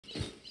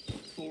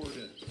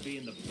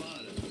being the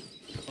butt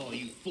of all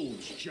you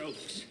fools'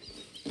 jokes.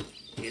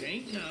 It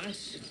ain't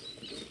nice,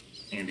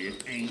 and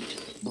it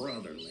ain't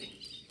brotherly.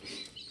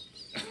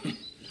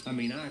 I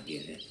mean, I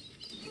get it.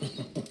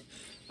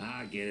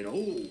 I get it.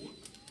 Oh,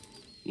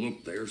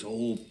 look, there's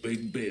old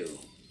Big Bill.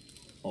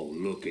 Oh,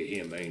 look at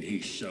him, ain't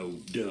he so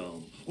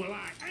dumb? Well,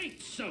 I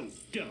ain't so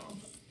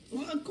dumb.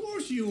 Well, of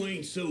course you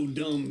ain't so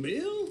dumb,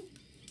 Bill.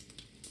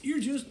 You're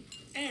just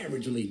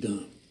averagely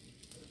dumb.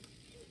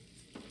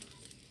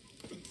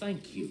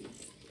 Thank you.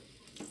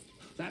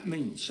 That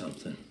means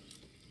something.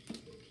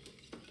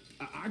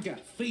 I got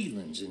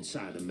feelings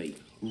inside of me.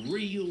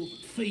 Real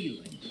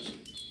feelings.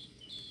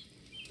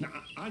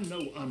 Now, I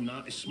know I'm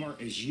not as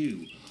smart as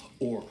you,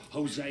 or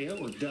Hosea,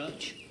 or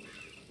Dutch.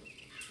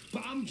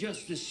 But I'm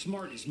just as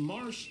smart as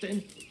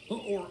Marston,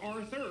 or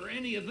Arthur, or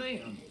any of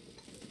them.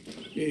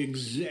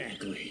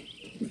 Exactly.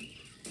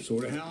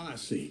 Sort of how I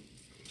see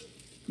it.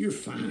 You're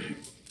fine.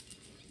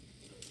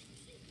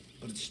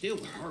 But it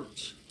still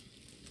hurts.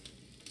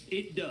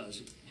 It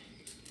does.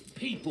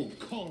 People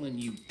calling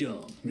you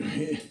dumb.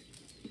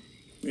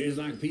 It's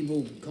like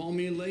people call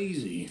me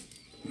lazy.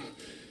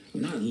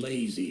 I'm not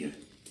lazy. I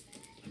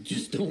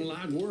just don't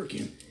like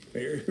working.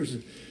 There's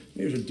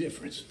a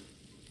difference.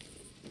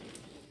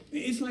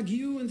 It's like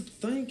you and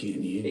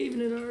thinking.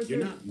 Evening, Arthur.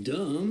 You're not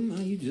dumb.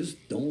 You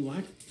just don't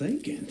like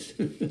thinking.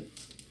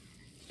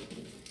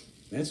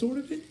 That sort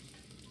of it?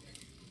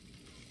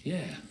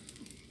 Yeah.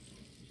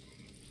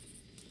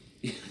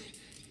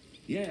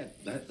 Yeah,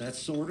 that's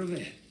sort of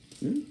it.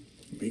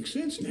 Makes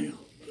sense now.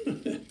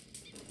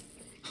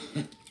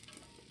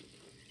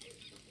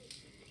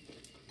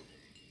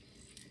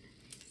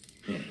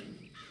 Yeah.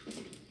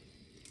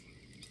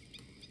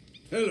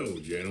 Hello,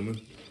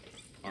 gentlemen.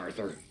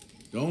 Arthur,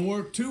 Don't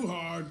work too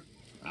hard.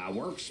 I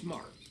work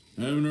smart.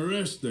 Having a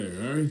rest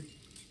there,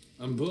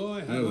 eh?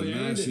 Boy, Have a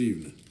nice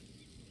evening.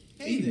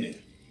 Hey there.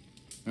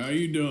 How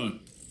you doing?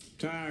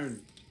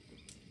 Tired.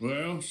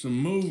 Well, some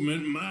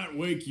movement might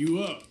wake you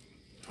up.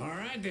 All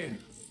right then.